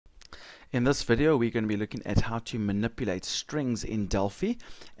In this video, we're going to be looking at how to manipulate strings in Delphi,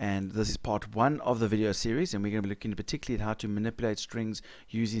 and this is part one of the video series, and we're going to be looking particularly at how to manipulate strings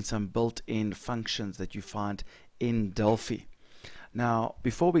using some built-in functions that you find in Delphi. Now,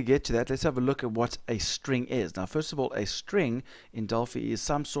 before we get to that, let's have a look at what a string is. Now, first of all, a string in Delphi is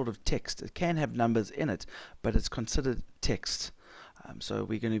some sort of text. It can have numbers in it, but it's considered text. So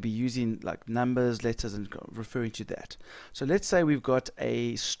we're going to be using like numbers, letters, and referring to that. So let's say we've got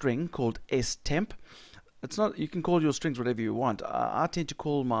a string called stemp. It's not, you can call your strings whatever you want. I tend to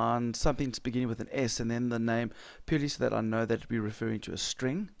call mine something beginning with an S and then the name, purely so that I know that we're referring to a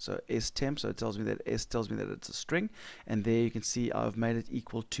string. So stemp, so it tells me that S tells me that it's a string, and there you can see I've made it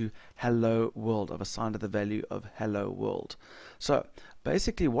equal to hello world. I've assigned it the value of hello world. So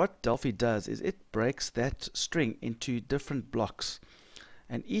basically what Delphi does is it breaks that string into different blocks,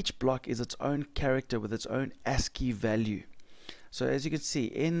 and each block is its own character with its own ASCII value. So as you can see,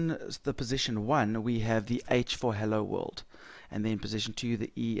 in the position 1 we have the H for hello world, and then position 2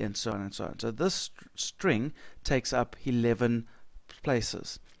 the E, and so on and so on. So this string takes up 11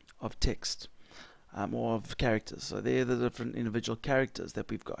 places of text or of characters. So they're the different individual characters that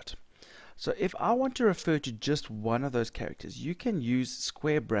we've got. So if I want to refer to just one of those characters, you can use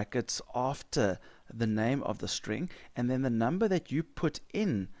square brackets after the name of the string, and then the number that you put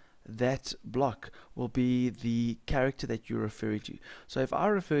in that block will be the character that you're referring to. So if I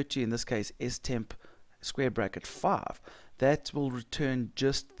refer to, in this case, stemp square bracket 5, that will return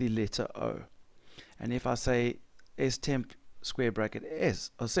just the letter O. And if I say stemp square bracket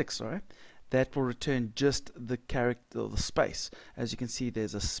 6, sorry, that will return just the character, or the space. As you can see,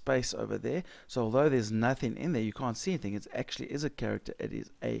 there's a space over there. So although there's nothing in there, you can't see anything. It actually is a character. It is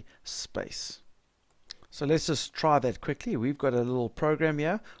a space. So let's just try that quickly. We've got a little program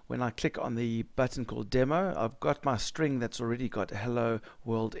here. When I click on the button called demo, I've got my string that's already got hello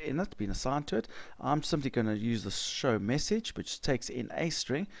world in it, been assigned to it. I'm simply going to use the show message, which takes in a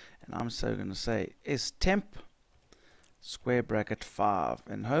string, and I'm so going to say stemp square bracket 5,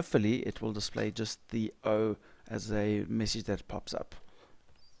 and hopefully it will display just the O as a message that pops up.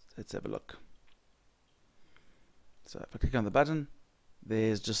 Let's have a look. So if I click on the button,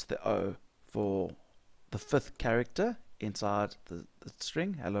 there's just the O for the 5th character inside the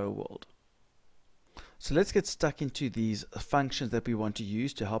string hello world. So let's get stuck into these functions that we want to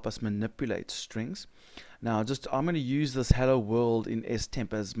use to help us manipulate strings. Now I'm going to use this hello world in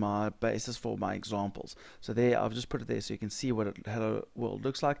stemp as my basis for my examples. So there, I've just put it there so you can see what hello world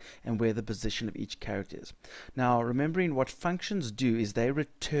looks like and where the position of each character is. Now remembering what functions do is they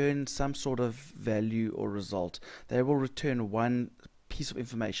return some sort of value or result. They will return one piece of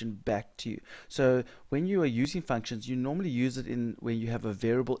information back to you. So when you are using functions, you normally use it in when you have a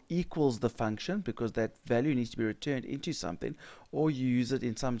variable equals the function, because that value needs to be returned into something, or you use it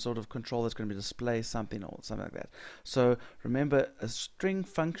in some sort of control that's going to display something or something like that. So remember, a string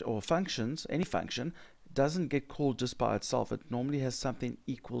function or functions, any function, doesn't get called just by itself. It normally has something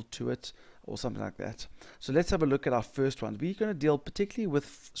equal to it or something like that. So let's have a look at our first one. We're going to deal particularly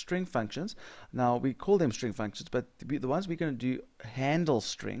with string functions. Now we call them string functions, but the ones we're going to do handle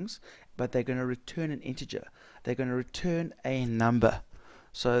strings, but they're going to return an integer. They're going to return a number.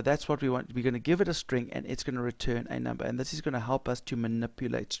 So that's what we want. We're going to give it a string and it's going to return a number, and this is going to help us to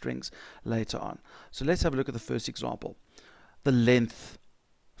manipulate strings later on. So let's have a look at the first example, the length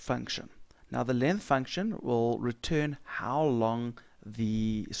function. Now the length function will return how long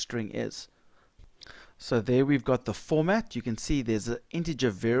the string is. So there we've got the format. You can see there's an integer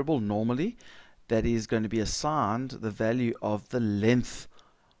variable normally that is going to be assigned the value of the length,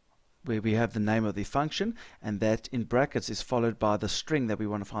 where we have the name of the function, and that in brackets is followed by the string that we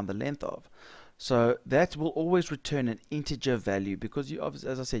want to find the length of. So that will always return an integer value, because you,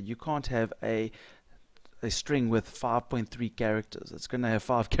 as I said, you can't have a string with 5.3 characters. It's going to have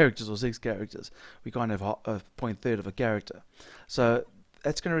 5 characters or 6 characters. We can't have a 0.3 of a character. So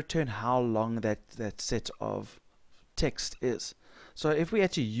that's going to return how long that set of text is. So if we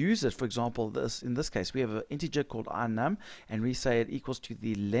had to use it, for example, in this case, we have an integer called inum, and we say it equals to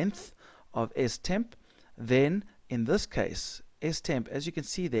the length of stemp, then in this case, stemp, as you can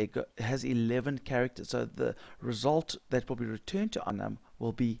see there, has 11 characters. So the result that will be returned to inum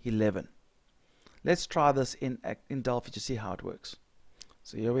will be 11. Let's try this in Delphi to see how it works.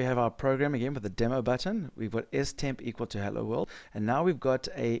 So here we have our program again with the demo button. We've got stemp equal to hello world, and now we've got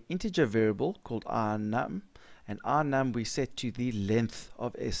a integer variable called inum, and inum we set to the length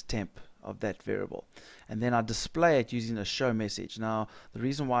of stemp of that variable, and then I display it using a show message. Now the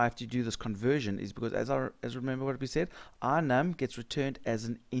reason why I have to do this conversion is because as remember what we said, inum gets returned as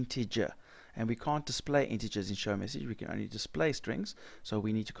an integer, and we can't display integers in show message. We can only display strings, so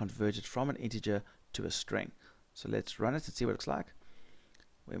we need to convert it from an integer to a string. So let's run it and see what it looks like.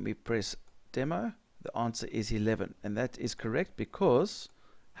 When we press demo, the answer is 11, and that is correct because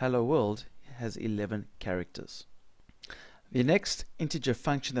hello world has 11 characters. The next integer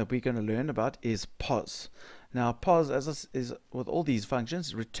function that we're going to learn about is pos. Now pos, as is with all these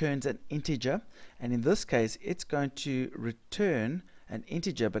functions, returns an integer, and in this case it's going to return an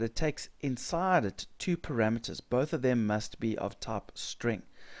integer, but it takes inside it two parameters. Both of them must be of type string.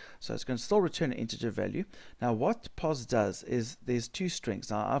 So it's going to still return an integer value. Now what pos does is there's two strings.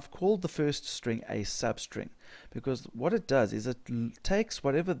 Now I've called the first string a substring because what it does is it takes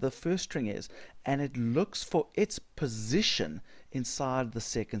whatever the first string is and it looks for its position inside the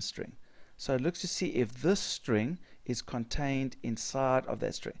second string. So it looks to see if this string is contained inside of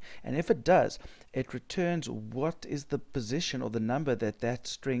that string, and if it does, it returns what is the position or the number that that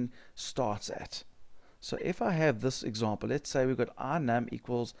string starts at. So if I have this example, let's say we've got our_num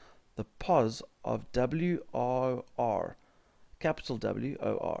equals the pos of WOR, capital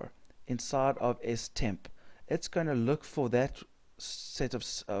WOR, inside of stemp. It's going to look for that set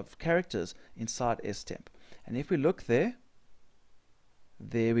of characters inside stemp. And if we look there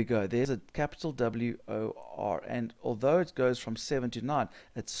we go. There's a capital WOR, and although it goes from 7 to 9,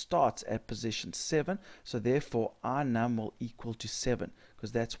 it starts at position 7, so therefore our_num will equal to 7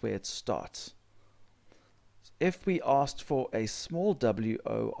 because that's where it starts. If we asked for a small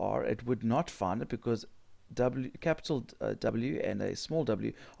WOR, it would not find it because capital W and a small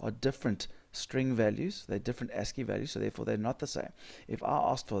w are different string values. They're different ASCII values, so therefore they're not the same. If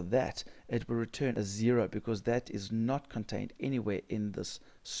I asked for that, it will return a 0 because that is not contained anywhere in this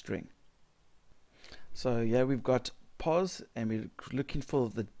string. So yeah, we've got pos, and we're looking for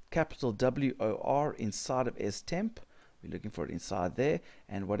the capital WOR inside of stemp. We're looking for it inside there,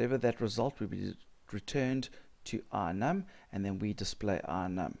 and whatever that result will be returned to our_num, and then we display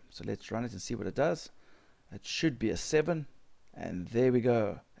our_num. So let's run it and see what it does. It should be a 7, and there we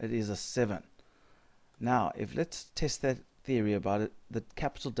go, it is a 7. Now if let's test that theory about it, the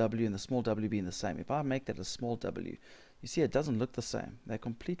capital W and the small w being the same. If I make that a small w, you see it doesn't look the same. They're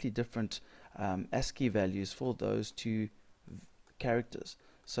completely different ASCII values for those two characters,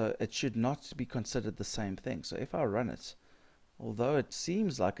 so it should not be considered the same thing. So if I run it, although it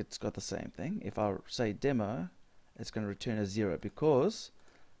seems like it's got the same thing, if I say demo, it's going to return a 0 because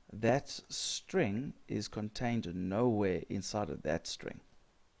that string is contained nowhere inside of that string.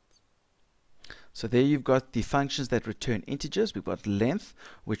 So there you've got the functions that return integers. We've got length,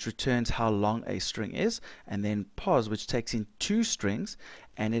 which returns how long a string is, and then pos, which takes in two strings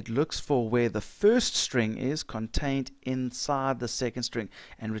and it looks for where the first string is contained inside the second string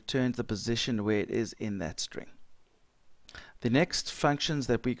and returns the position where it is in that string. The next functions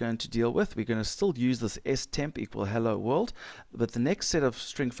that we're going to deal with, we're going to still use this stemp equal hello world, but the next set of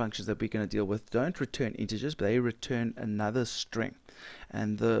string functions that we're going to deal with don't return integers, but they return another string.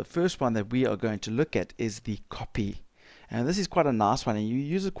 And the first one that we are going to look at is the copy. And this is quite a nice one, and you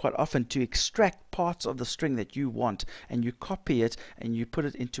use it quite often to extract parts of the string that you want, and you copy it and you put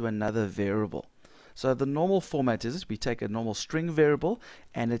it into another variable. So the normal format is we take a normal string variable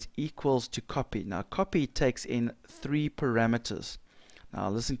and it equals to copy. Now copy takes in 3 parameters. Now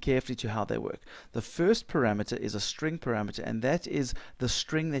listen carefully to how they work. The first parameter is a string parameter, and that is the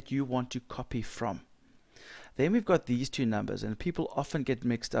string that you want to copy from. Then we've got these two numbers, and people often get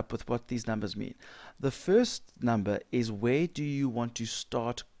mixed up with what these numbers mean. The first number is where do you want to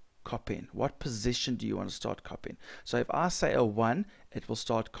start copying? What position do you want to start copying? So if I say a 1, it will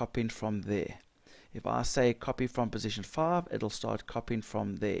start copying from there. If I say copy from position 5, it'll start copying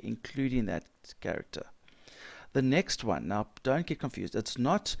from there, including that character. The next one, now don't get confused, it's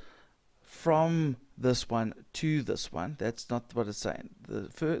not from this one to this one. That's not what it's saying.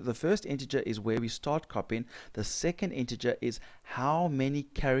 The first integer is where we start copying. The second integer is how many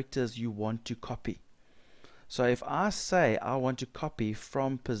characters you want to copy. So if I say I want to copy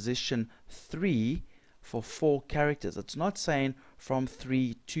from position 3 for 4 characters, it's not saying from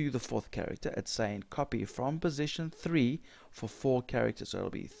 3 to the 4th character, it's saying copy from position 3 for 4 characters. So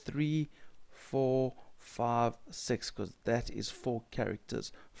it'll be 3, 4, 5, 6, because that is 4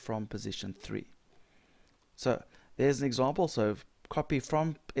 characters from position 3. So there's an example. So copy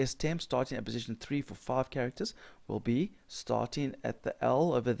from stemp starting at position 3 for 5 characters will be starting at the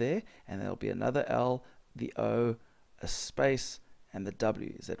L over there, and there'll be another L, the O, a space, and the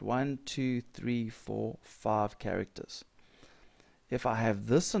W is at 1, 2, 3, 4, 5 characters. If I have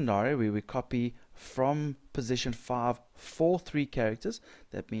this scenario where we copy from position 5 for 3 characters,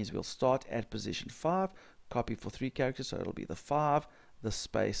 that means we'll start at position 5, copy for 3 characters, so it'll be the 5, the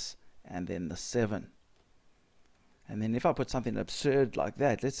space, and then the 7. And then if I put something absurd like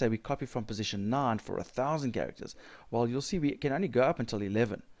that, let's say we copy from position 9 for 1,000 characters, well, you'll see we can only go up until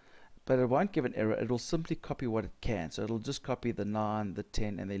 11. But it won't give an error, it will simply copy what it can. So it'll just copy the 9, the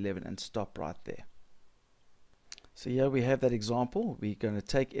 10, and the 11 and stop right there. So here we have that example. We're going to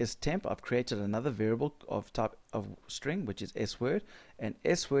take stemp. I've created another variable of type of string, which is sword, and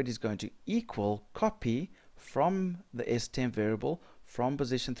sword is going to equal copy from the stemp variable from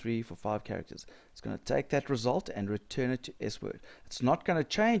position 3 for 5 characters. It's going to take that result and return it to sword. It's not going to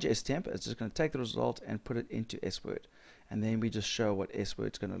change stemp, it's just going to take the result and put it into sword. And then we just show what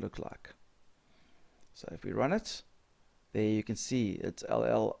sword is going to look like. So if we run it, there you can see it's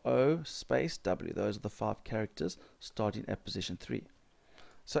LLO space W. Those are the 5 characters starting at position 3.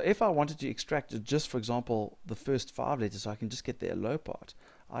 So if I wanted to extract just, for example, the first 5 letters, so I can just get the LO part,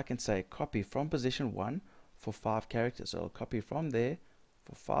 I can say copy from position 1 for 5 characters. So I'll copy from there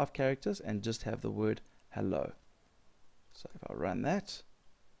for 5 characters and just have the word hello. So if I run that,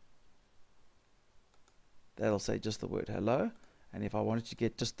 that'll say just the word hello. And if I wanted to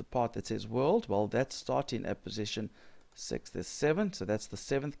get just the part that says world, well, that's starting at position 6. There's 7, so that's the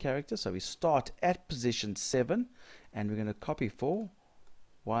 7th character. So we start at position 7 and we're going to copy for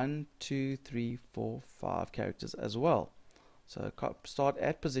 1, 2, 3, 4, 5 characters as well. So start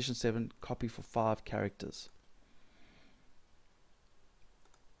at position 7, copy for 5 characters.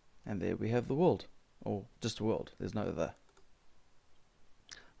 And there we have the world, or just world, there's no other.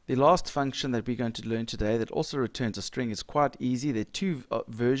 The last function that we're going to learn today that also returns a string is quite easy. There are 2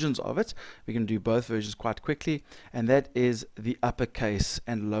 versions of it. We're going to do both versions quite quickly, and that is the uppercase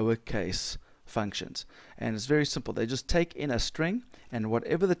and lowercase functions. And it's very simple. They just take in a string, and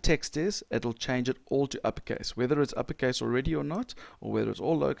whatever the text is, it'll change it all to uppercase. Whether it's uppercase already or not, or whether it's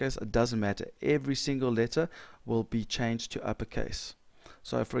all lowercase, it doesn't matter. Every single letter will be changed to uppercase.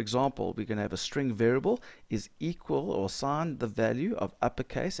 So for example, we're going to have a string variable is equal or assign the value of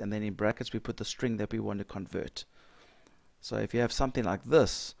uppercase, and then in brackets we put the string that we want to convert. So if you have something like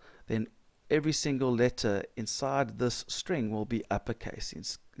this, then every single letter inside this string will be uppercase.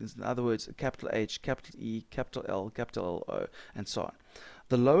 In other words, capital H, capital E, capital L, capital L, O, and so on.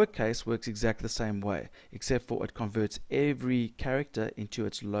 The lowercase works exactly the same way, except for it converts every character into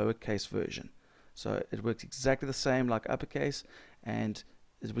its lowercase version. So it works exactly the same like uppercase, and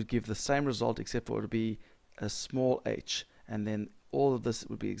it would give the same result except for it would be a small h, and then all of this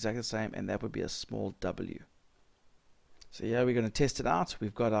would be exactly the same, and that would be a small w. So yeah, we're going to test it out.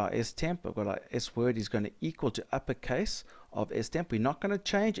 We've got our stemp, we've got our sword is going to equal to uppercase of stemp. We're not going to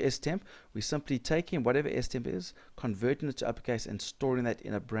change stemp, we're simply taking whatever stemp is, converting it to uppercase and storing that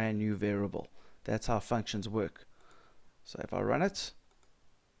in a brand new variable. That's how functions work. So if I run it,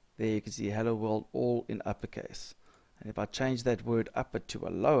 there you can see hello world all in uppercase. And if I change that word upper to a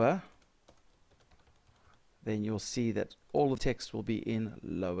lower, then you'll see that all the text will be in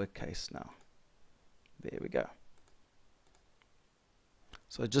lowercase now. There we go.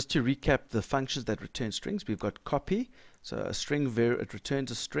 So just to recap the functions that return strings, we've got copy. So a string it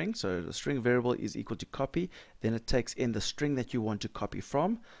returns a string. So the string variable is equal to copy. Then it takes in the string that you want to copy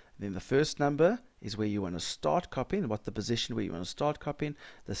from. Then the first number is where you want to start copying, what the position where you want to start copying.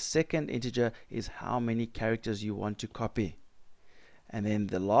 The second integer is how many characters you want to copy. And then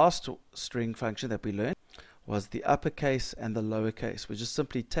the last string function that we learned was the uppercase and the lowercase, which just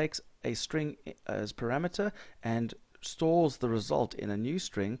simply takes a string as parameter and stores the result in a new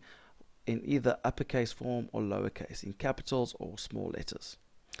string in either uppercase form or lowercase, in capitals or small letters.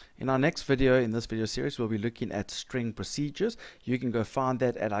 In our next video, in this video series, we'll be looking at string procedures. You can go find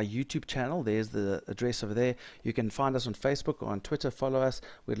that at our YouTube channel. There's the address over there. You can find us on Facebook or on Twitter. Follow us.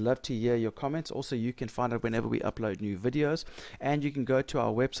 We'd love to hear your comments. Also, you can find out whenever we upload new videos. And you can go to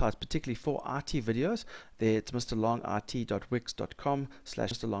our website, particularly for RT videos. There it's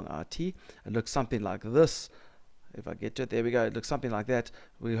mrlongrt.wix.com/mrlongrt. It looks something like this. If I get to it, there we go. It looks something like that.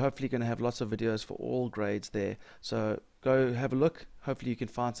 We're hopefully going to have lots of videos for all grades there. So go have a look. Hopefully you can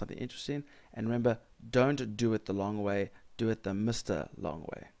find something interesting. And remember, don't do it the long way. Do it the Mr. Long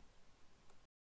way.